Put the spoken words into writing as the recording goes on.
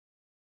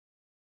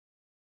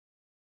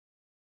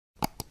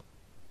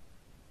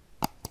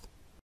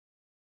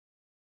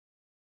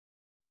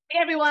Hey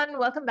everyone,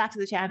 welcome back to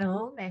the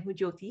channel. मैं हूँ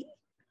Jyoti.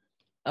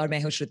 और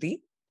मैं हूँ श्रुति.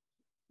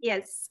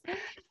 Yes.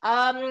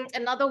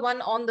 Another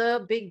one on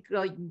the big,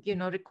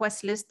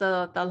 request list,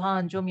 the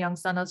Talha Anjum Young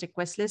Stunners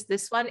request list.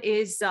 This one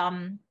is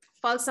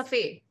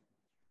Falsafay,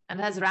 and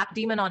it has Rap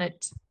Demon on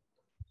it.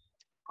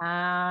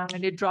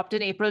 And it dropped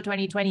in April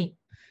 2020.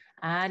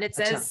 And it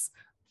says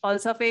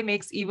Falsafay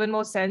makes even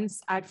more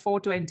sense at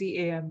 4:20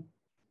 a.m.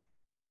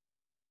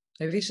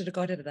 Maybe we should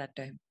record it at that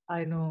time.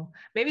 I know.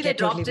 Maybe they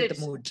dropped it.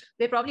 The mood.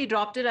 They probably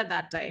dropped it at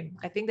that time.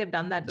 I think they've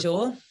done that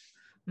before.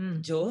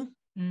 Joe?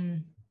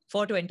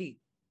 4:20.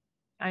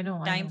 I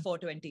know. Time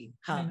 4:20.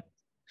 हाँ.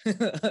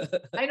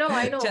 I know.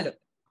 चलो.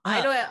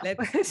 I know.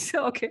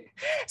 Okay.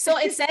 So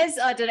it says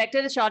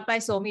directed and shot by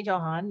Somi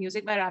Chauhan,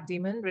 music by Rap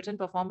Demon, written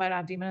performed by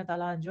Rap Demon and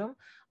Talha Anjum.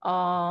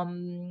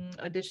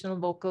 Additional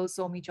vocals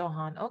Somi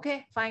Chauhan.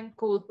 Okay, fine,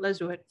 cool. Let's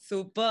do it.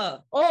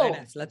 Super. Oh,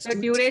 nice. Let's the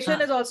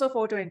duration is also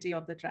 4:20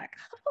 of the track.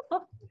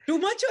 Too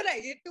much,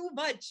 alright? Too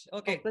much.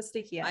 Okay.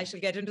 I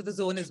shall get into the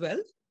zone as well.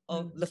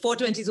 The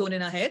 4:20 zone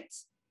in our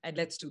heads, and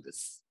let's do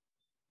this.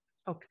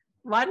 Okay.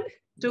 1,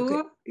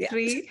 2,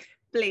 3,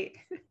 play.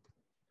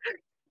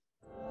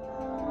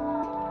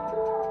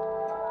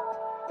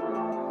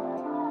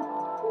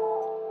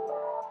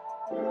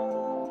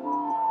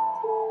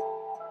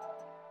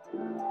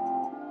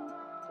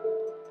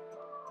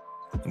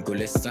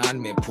 Gulistan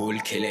में फूल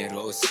खिले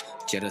रोज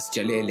चरस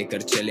चले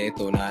लेकर चले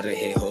तो ना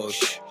रहे होश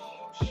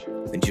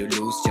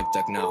जुलूस जब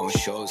तक ना हो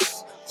शोस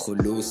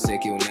खुलूस से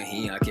क्यों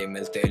नहीं आके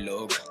मिलते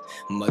लोग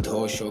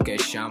मदहोश हो के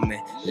शाम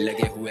में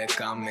लगे हुए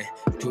काम में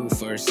 2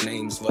 first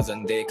names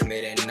वजन देख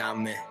मेरे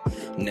नाम में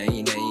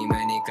नहीं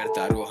मैं नहीं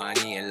करता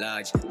रूहानी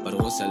इलाज पर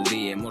गौसल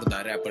दिए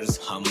मुर्दा रैपर्स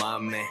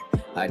हमाम में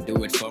I do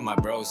it for my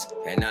bros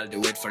and I'll do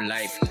it for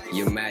life.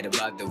 You mad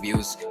about the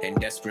views and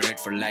desperate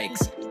for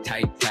likes.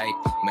 Tight,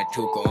 my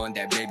tuko on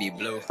that baby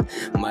blue.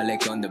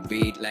 Malik on the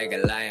beat like a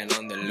lion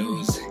on the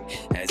loose.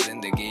 है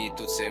जिंदगी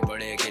तुझसे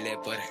बड़े किले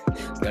पर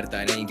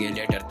करता नहीं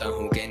गिले डरता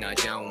हूँ कि ना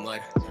जाऊँ मर.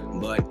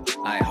 But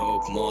I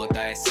hope मौत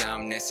आए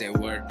सामने से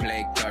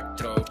wordplay cut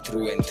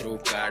through and through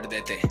काट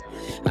देते.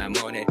 I'm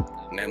on it.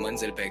 मैं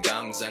मंजिल पे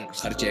गामजन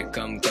खर्चे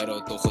कम करो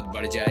तो खुद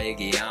बढ़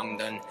जाएगी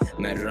आमदन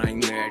मैं राइम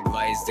में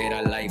एडवाइस तेरा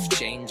लाइफ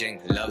चेंजिंग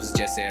लव्स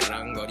जैसे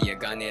रंग और ये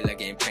गाने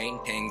लगे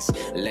paintings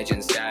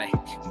legends die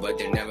but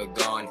they're never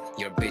gone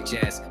your bitch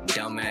ass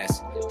dumb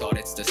ass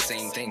thought it's the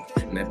same thing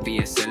मैं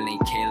PSL नहीं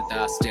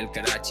खेलता still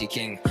Karachi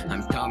king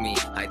I'm Tommy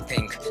I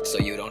think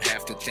so you don't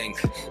have to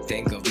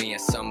think of me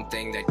as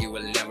something that you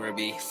will never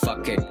be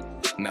fuck it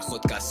मैं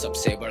खुद का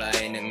सबसे बड़ा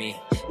enemy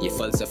ये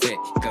फलसफे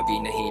कभी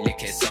नहीं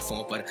लिखे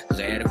सफ़ों पर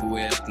गैर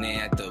हुए अपने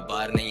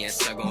एतबार नहीं है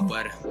सगों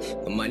पर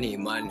मनी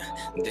मन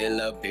दिल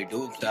अब भी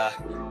डूबता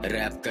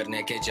रैप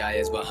करने के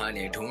जायज़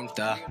बहाने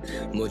ढूंढता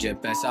मुझे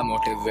पैसा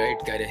मोटिवेट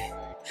करे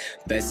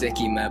पैसे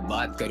की मैं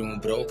बात करूं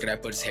ब्रोक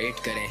रैपर्स हेट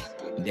करें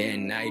Day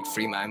and night,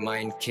 free my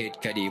mind, kid,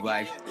 करी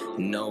wife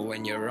Know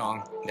when you're wrong,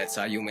 that's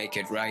how you make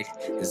it right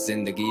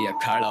जिंदगी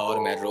अखाड़ा और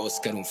मैं रोज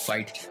करूं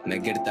fight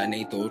मैं गिरता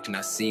नहीं तो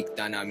उठना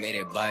सीखता ना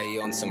मेरे भाई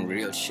on some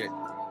real shit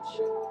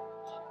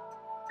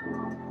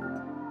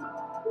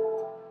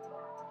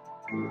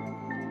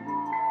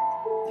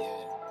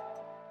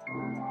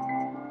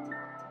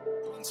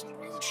on some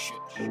real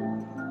shit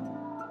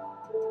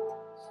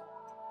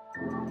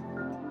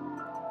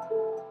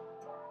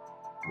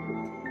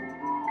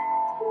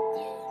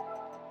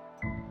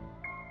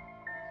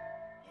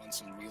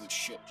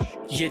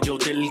ये जो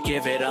दिल के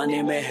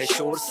वीराने में है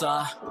शोर सा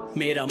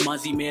मेरा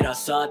माजी मेरा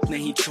साथ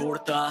नहीं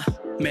छोड़ता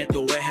मैं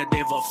तो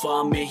वहदे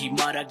वफा में ही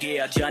मारा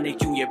गया जाने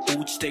क्यों ये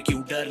पूछते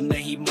क्यों डर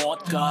नहीं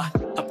मौत का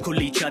अब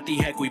खुली छाती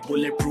है कोई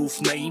बुलेट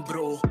प्रूफ नहीं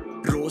ब्रो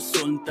रोज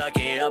सुनता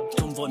कि अब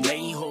तुम वो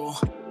नहीं हो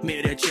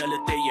मेरे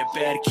चलते ये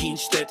पैर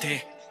खींचते थे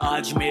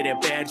आज मेरे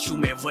पैर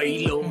चूमे वही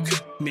लोग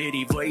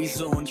मेरी वही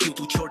जोन क्यों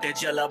तू छोटे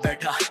जला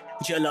बैठा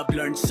जला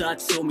ब्लंट साथ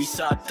सोमी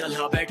साथ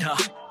तलहा बैठा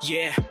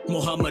ये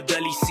Mohammad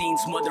Ali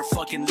scenes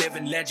motherfucking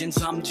living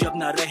legends हम जब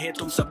ना रहे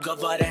तुम सब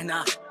गवाह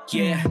रहना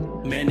ये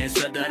मैंने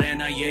सदा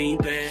रहना यहीं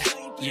पे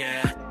ये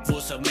वो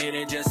सब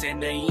मेरे जैसे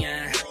नहीं है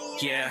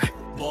ये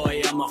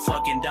boy I'm a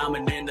fucking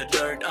diamond in the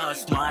dirt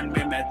आसमान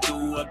में मैं तू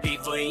अभी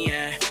वही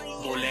है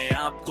बोले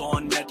आप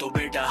कौन मैं तो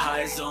बेटा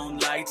high zone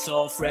lights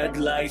off red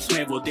lights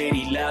में वो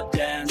तेरी लैप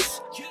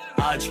डांस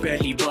आज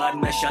पहली बार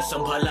नशा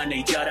संभाला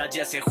नहीं जा रहा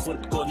जैसे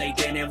खुद को नहीं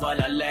देने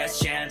वाला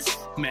last chance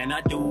man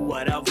I do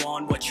what I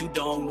want what you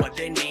don't what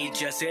they need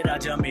जैसे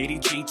राजा मेरी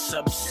जीत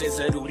सबसे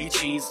जरूरी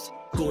चीज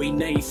कोई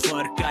नहीं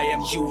फर्क I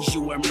am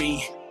you are me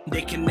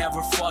they can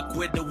never fuck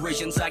with the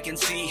visions I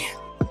can see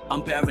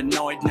I'm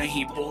paranoid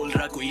नहीं बोल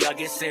रहा कोई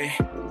आगे से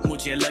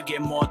मुझे लगे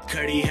मौत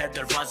खड़ी है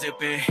दरवाजे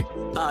पे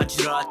आज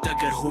रात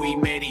अगर हुई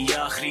मेरी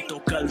आखिरी तो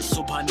कल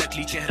सुबह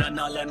नकली चेहरा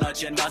ना लाना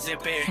जनाजे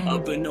पे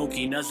अपनों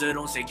की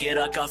नजरों से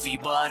गिरा काफी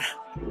बार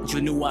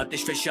जुनू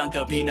आतिश फिशां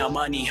कभी ना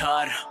मानी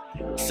हार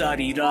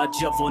सारी रात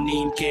जब वो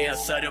नींद के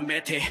असर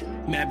में थे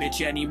मैं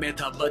बेचैनी में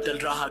था बदल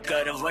रहा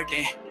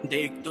करवटें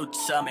देख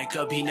तुझसा मैं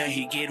कभी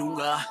नहीं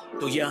गिरूंगा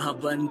तो यहाँ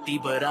बनती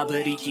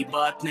बराबरी की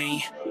बात नहीं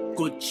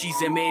कुछ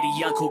चीजें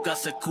मेरी आंखों का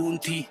सुकून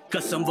थी,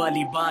 कसम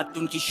वाली बात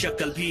उनकी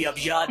शक्ल भी अब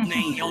याद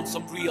नहीं. On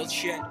some real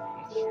shit.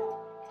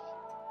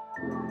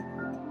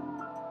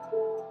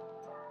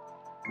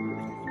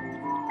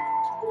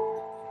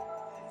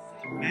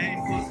 मैं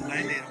इनको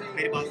सुनाई दे रहा हूँ,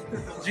 मेरी बात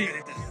जी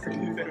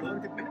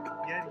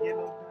यार ये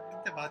लोग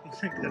इनसे बात ही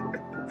नहीं करते.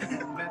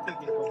 मैं तो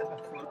ये बोलूँगा.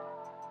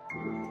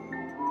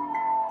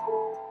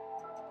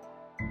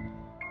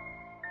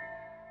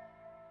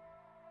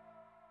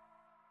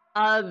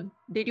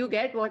 Did you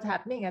get what's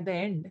happening at the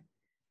end?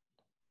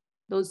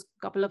 Those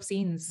couple of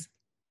scenes.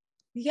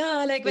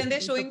 Yeah, like when they're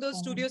showing those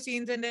studio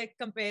scenes and they're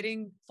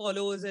comparing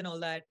followers and all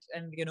that,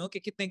 and you know,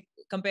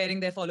 comparing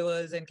their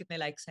followers and kitne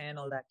likes hai and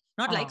all that.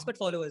 Not likes, but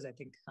followers, I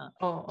think.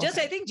 Okay. Just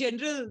I think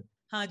general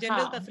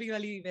tafree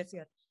wali waisi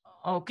yaar.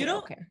 Okay. You know,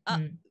 okay.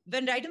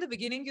 When right in the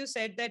beginning you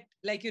said that,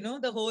 like, you know,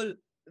 the whole,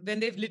 when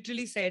they've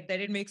literally said that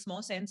it makes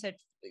more sense at,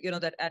 you know,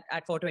 that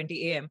at 4:20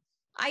 a.m.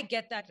 I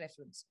get that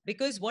reference,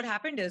 because what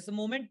happened is the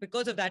moment,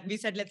 because of that, we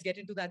said, let's get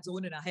into that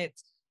zone in our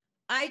heads.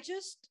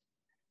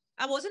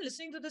 I wasn't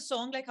listening to the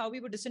song like how we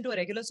would listen to a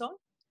regular song.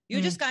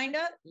 You just kind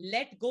of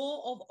let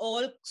go of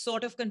all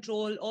sort of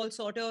control, all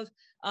sort of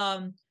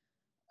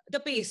the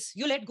pace.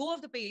 You let go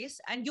of the pace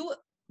and you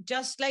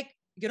just like,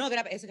 you know,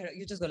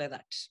 you just go like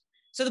that.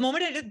 So the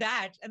moment I did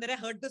that and then I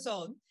heard the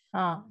song,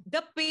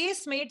 the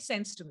pace made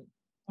sense to me.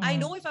 I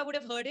know if I would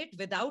have heard it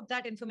without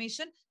that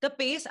information, the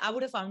pace, I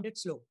would have found it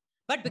slow.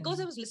 But because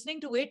I was listening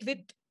to it with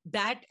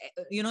that,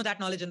 you know, that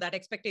knowledge and that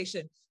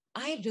expectation,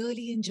 I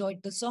really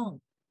enjoyed the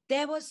song.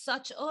 There was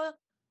such a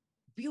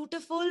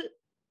beautiful,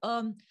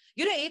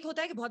 you know, एक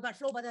होता है कि बहुत बार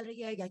flow बदल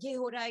रही है, या ये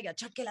हो रहा है, या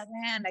झटके लग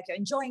रहे हैं, like you're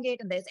enjoying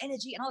it and there's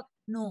energy and all.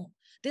 No,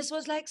 this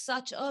was like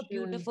such a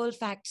beautiful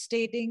fact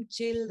stating,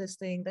 chill, this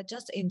thing, that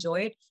just enjoy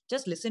it,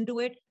 just listen to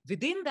it.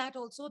 Within that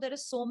also, there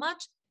is so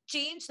much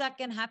change that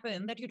can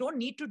happen that you don't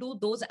need to do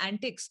those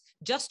antics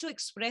just to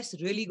express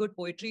really good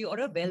poetry or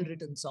a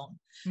well-written song.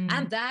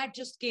 And that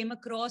just came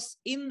across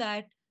in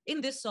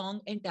this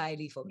song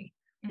entirely for me.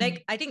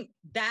 Like, I think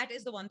that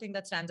is the one thing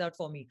that stands out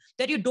for me,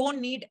 that you don't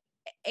need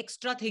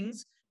extra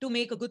things to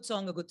make a good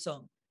song,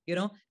 you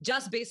know,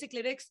 just basic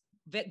lyrics,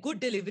 good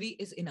delivery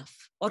is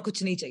enough, or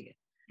kuch nahi chahiye.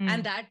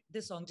 And that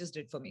this song just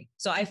did for me.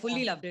 So I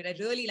fully loved it. I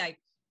really liked,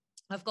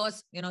 of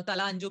course, you know,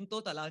 Talha Anjum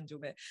to Talha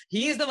Anjum hai.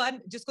 He is the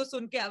one jisko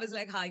sun ke I was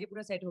like, ha, ye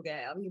pura set ho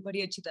gaya hai, ab ye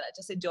badi achhi tarah,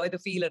 just enjoy the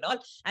feel and all.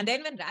 And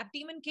then when Rap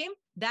Demon came,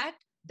 that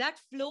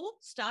flow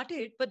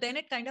started, but then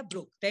it kind of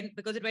broke. Then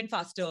because it went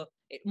faster,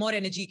 more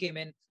energy came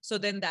in. So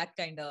then that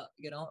kind of,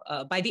 you know,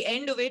 by the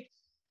end of it,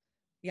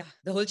 yeah,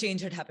 the whole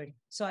change had happened.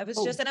 So I was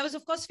and I was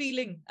of course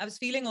feeling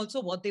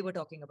also what they were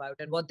talking about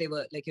and what they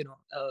were like, you know,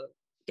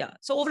 yeah.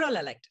 So overall,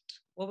 I liked it.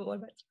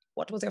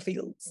 What was your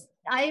feels?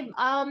 I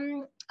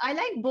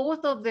like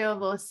both of their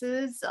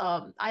verses.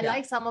 I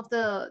like some of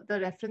the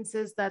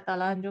references that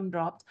Talha Anjum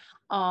dropped,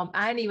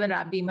 and even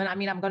Rap Demon. I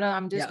mean,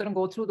 I'm just gonna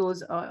go through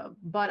those.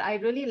 But I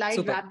really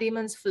like Rap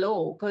Demon's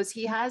flow, because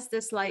he has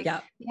this like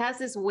he has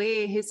this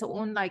way, his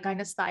own like kind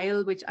of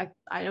style, which I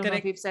don't know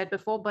if we've said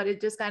before, but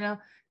it just kind of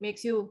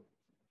makes you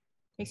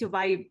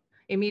vibe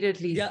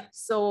immediately.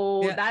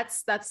 So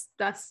that's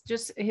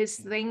just his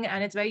thing,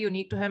 and it's very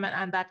unique to him,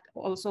 and that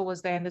also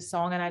was there in the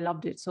song, and I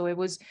loved it. So it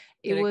was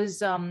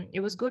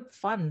good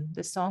fun.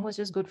 The song was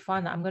just good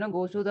fun. I'm gonna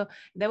go through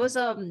there was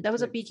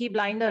a Peaky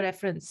Blinder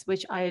reference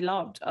which I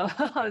loved.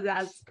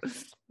 That's,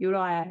 you know,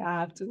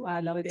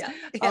 I love it.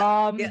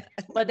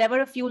 But there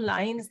were a few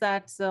lines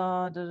that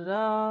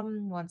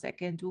 1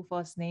 second, 2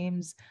 first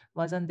names,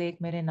 wasn't dekh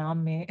mere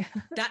naam mein.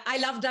 I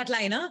loved that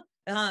line, huh?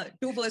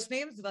 2 first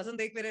names, wasn't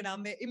dekh mere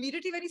naam mein.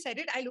 Immediately when he said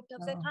it, I looked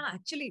up and said,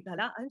 actually,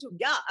 Talha Anjum.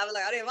 Yeah, I was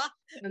like, arey wah.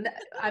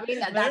 I mean,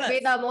 that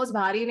way the most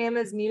bhari name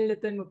is Neil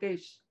Nitin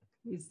Mukesh.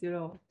 He's, you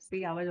know,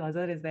 see how much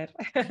buzzer is there.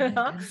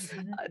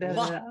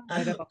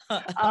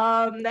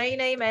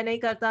 नहीं मैं नहीं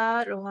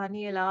करता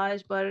रूहानी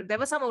इलाज, पर there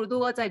were some Urdu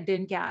words I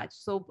didn't catch.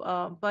 So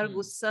पर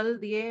गुस्सल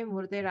दिए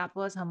मुर्दे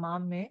rappers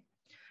हमाम में.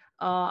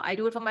 I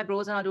do it for my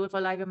bros and I'll do it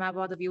for life. I'm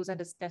about the views and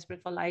just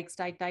desperate for likes.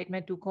 Tight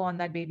mein Tuko on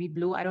that baby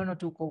blue. I don't know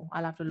Tuko.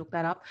 I'll have to look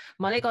that up.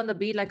 Malik on the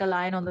beat like a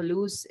lion on the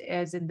loose.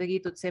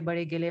 Zindagi tujhse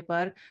bade gile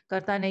par.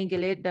 Karta nahi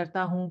gile,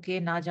 darta hoon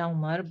ke na jaun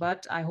mar.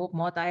 But I hope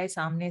maut aaye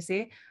samne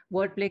se.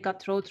 Wordplay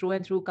cutthroat through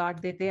and through kaat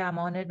dete. I'm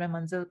on it. Main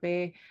manzil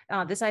pe.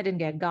 This I didn't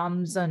get.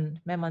 Gamzan.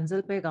 Main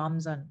manzil pe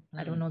gamzan.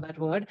 I don't know that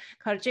word.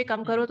 Kharche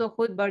kam karo to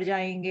khud बढ़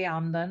जाएंगे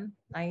आमदन.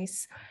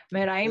 Nice.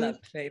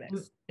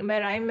 मैं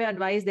rhyme में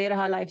advice दे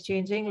रहा, life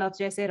changing, love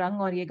जैसे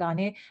रंग और ये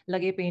गाने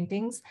लगे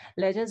paintings,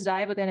 legends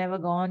die but they never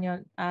gone,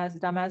 as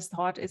डम as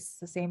thought is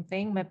the same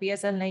thing. मैं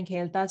पीएसएल नहीं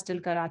खेलता, still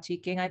Karachi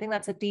king. I think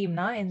that's a team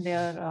ना in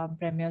their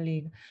premiere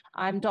league.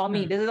 I am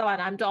Tommy, this is the one.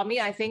 I am Tommy,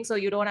 I think so.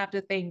 You don't have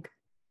to think.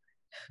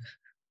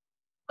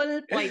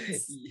 Full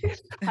points.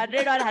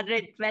 100 on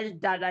 100. Well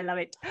done. I love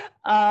it.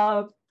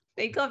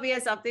 Think of me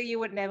as something you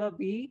would never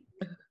be.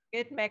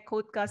 मैं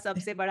खुद का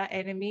सबसे बड़ा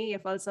enemy. ये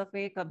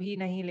फलसफे कभी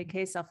नहीं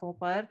लिखे सफ़ों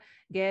पर,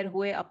 गैर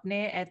हुए अपने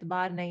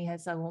एतबार नहीं है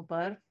सगों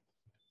पर.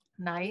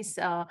 Nice.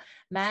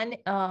 Man,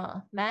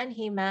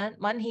 he man,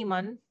 man he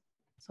man.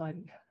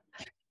 Sorry.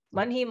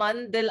 मन ही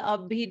मन दिल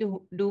अब भी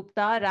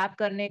डूबता, रैप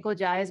करने को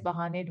जायज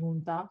बहाने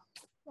ढूंढता.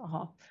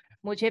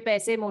 मुझे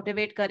पैसे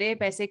मोटिवेट करे,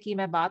 पैसे की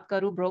मैं बात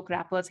करूं, ब्रोक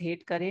रैपर्स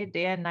हेट करे,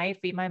 day and night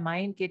fee my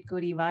mind, kid को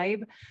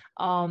revive,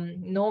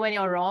 know when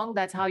you're wrong,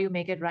 that's how you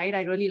make it right.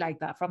 I really like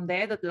that. From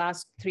there, the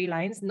last 3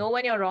 lines, know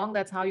when you're wrong,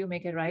 that's how you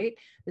make it right.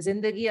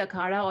 जिंदगी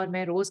अखाड़ा और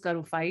मैं रोज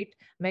करूं fight,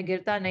 मैं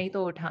गिरता नहीं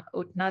तो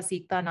उठना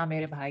सीखता ना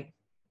मेरे भाई.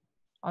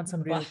 On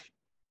some real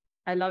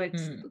I love it.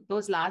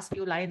 Those last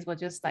few lines were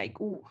just like,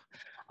 ooh.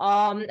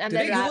 And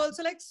today then you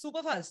also like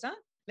super fast, huh?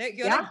 Like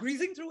you're like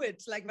breezing through it.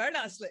 It's like very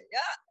nice. Like,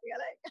 you're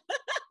like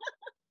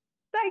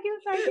thank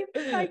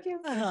you.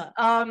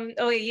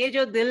 Okay, ये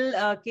जो दिल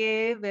के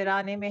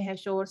वीराने में है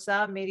शोर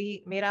सा,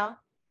 मेरा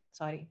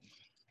sorry.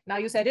 Now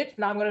you said it.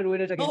 Now I'm gonna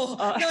ruin it again. Oh,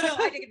 no,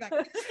 I take it back.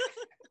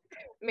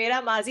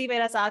 मेरा माजी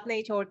मेरा साथ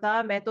नहीं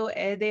छोड़ता, मैं तो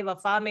ऐदे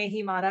वफा में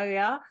ही मारा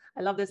गया.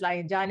 I love this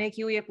line. जाने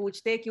क्यों ये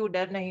पूछते, क्यों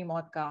डर नहीं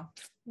मौत का.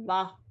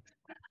 वाह.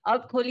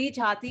 अब खुली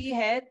छाती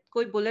है,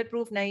 कोई बुलेट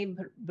प्रूफ नहीं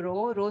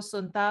ब्रो, रोज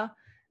सुनता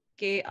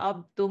कि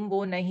अब तुम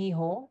वो नहीं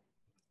हो,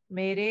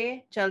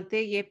 मेरे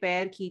चलते ये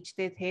पैर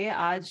खींचते थे,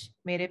 आज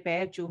मेरे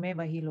पैर चूमे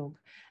वही लोग,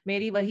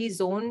 मेरी वही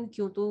जोन,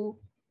 क्यों तू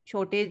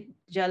छोटे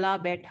जला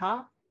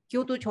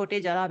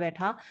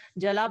बैठा,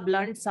 जला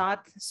ब्लंट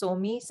साथ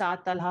सोमी साथ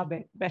तलहा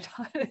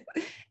बैठा.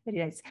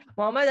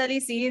 Mohammad Ali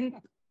scene,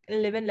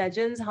 live in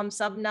legends, हम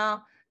सब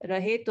ना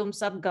रहे तुम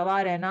सब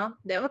गवाह रहना.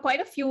 There were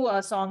quite a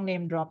few song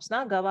name drops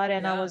na. Gawah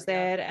Rehna was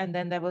there, and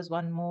then there was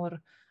one more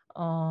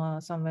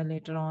somewhere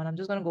later on. I'm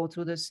just going to go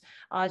through this.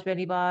 Aaj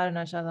pehli baar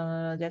nasha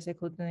jaise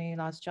khud nahi,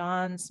 last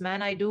chance,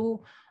 man I do,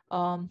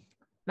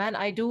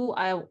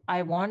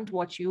 I want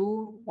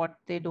what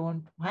they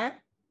don't. Huh?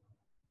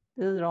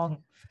 This is wrong.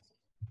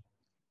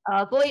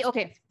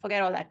 Okay,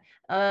 forget all that.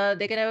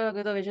 They can never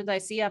get the visions I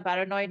see. I'm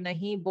paranoid.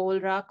 नहीं बोल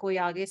रहा कोई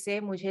आगे से,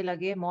 मुझे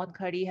लगे मौत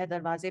खड़ी है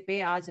दरवाजे पे,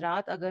 आज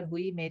रात अगर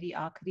हुई मेरी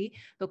आखिरी,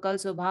 तो कल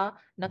सुबह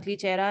नकली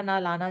चेहरा ना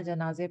लाना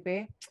जनाजे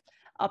पे.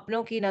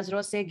 अपनों की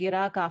नजरों से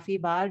गिरा काफी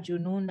बार,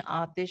 जुनून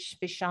आतिश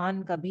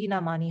पिशान कभी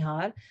ना मानी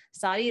हार.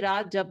 सारी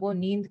रात जब वो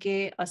नींद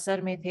के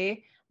असर में थे,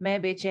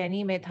 मैं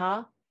बेचैनी में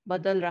था,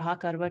 बदल रहा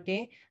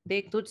करवटें,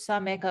 देख तुझ सा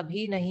मैं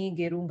कभी नहीं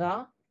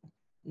गिरूंगा.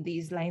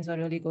 These lines are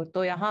really good.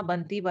 तो यहाँ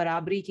बनती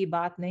बराबरी की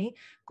बात नहीं,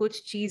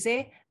 कुछ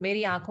चीजें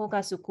मेरी आंखों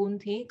का सुकून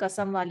थी,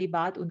 कसम वाली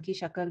बात उनकी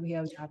शक्ल भी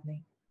अब याद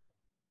नहीं.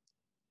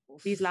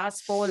 These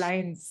last 4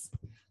 lines,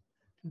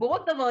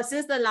 both the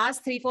verses, the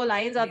last 3-4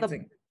 lines are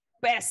the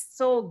best.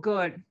 So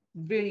good,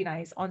 really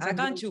nice. I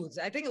can't choose.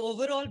 I think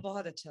overall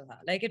बहुत अच्छा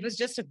था. Like it was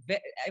just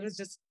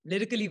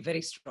lyrically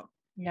very strong.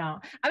 Yeah,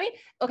 I mean,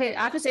 okay,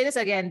 I have to say this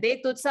again.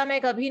 देख तुझसा मैं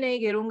कभी नहीं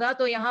गिरूंगा,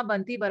 तो यहाँ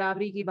बनती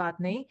बराबरी की बात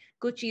नहीं,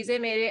 कुछ चीजें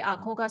मेरे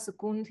आंखों का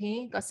सुकून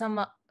थी,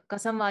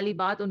 कसम वाली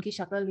बात उनकी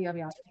शक्ल भी अब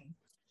याद नहीं.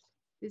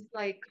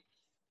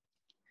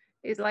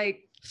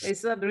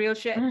 It's a real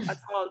shit.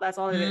 That's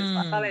all it is.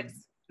 I love it.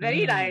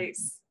 Very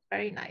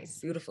nice.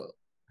 Beautiful.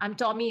 I'm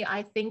Tommy.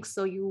 I think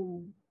so.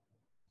 You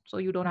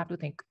don't have to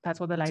think. That's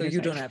what the line is. So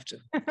you don't have to.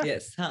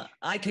 Yes.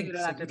 I think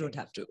so. You don't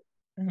have to.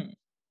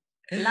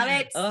 Love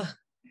it.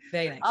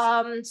 Very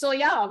nice. So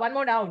yeah, one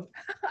more down.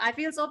 I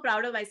feel so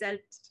proud of myself.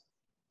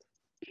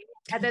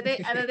 And then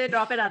they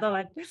drop another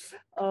one.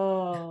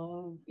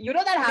 You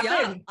know that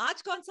happened. Yeah.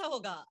 आज कौन सा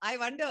होगा? I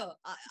wonder.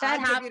 That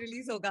आज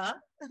release होगा.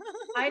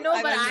 I know,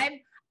 but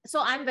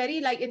I'm very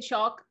like in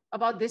shock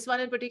about this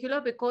one in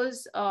particular,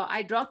 because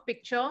I dropped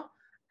picture,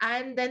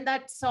 and then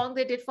that song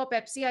they did for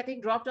Pepsi, I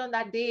think, dropped on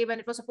that day when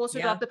it was supposed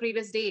to drop the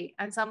previous day.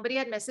 And somebody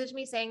had messaged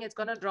me saying it's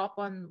gonna drop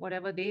on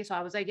whatever day. So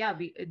I was like, yeah,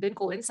 it didn't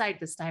coincide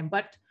this time.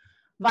 But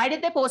why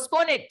did they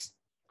postpone it?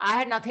 I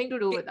had nothing to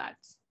do with that.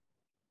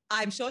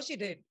 I'm sure she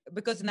did,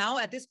 because now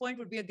at this point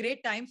would be a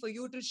great time for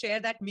you to share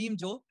that meme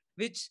joke,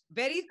 which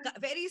very,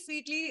 very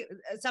sweetly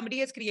somebody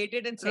has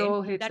created and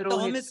said that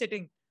Tom is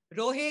sitting.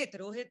 Rohit,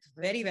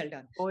 very well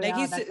done. Oh, like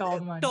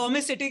yeah, Tom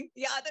is sitting.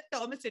 Yeah, that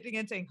Tom is sitting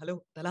and saying,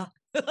 hello, Talha.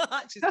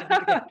 She's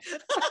again.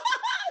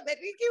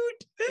 Very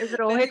cute.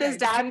 Rohit is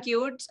damn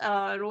cute.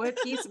 Rohit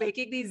keeps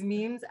making these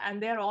memes and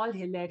they're all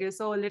hilarious.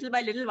 So little by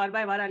little, one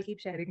by one, I'll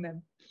keep sharing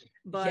them.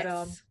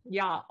 But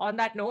yeah, on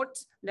that note,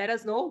 let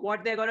us know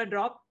what they're going to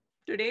drop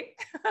today.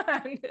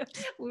 And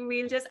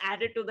we'll just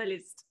add it to the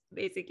list,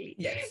 basically.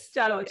 Yes.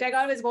 Chalo, check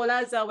out Ms.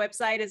 Bola's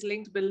website is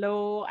linked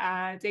below,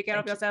 and take care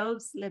of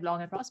yourselves. Live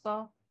long and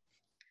prosper.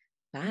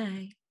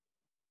 Bye.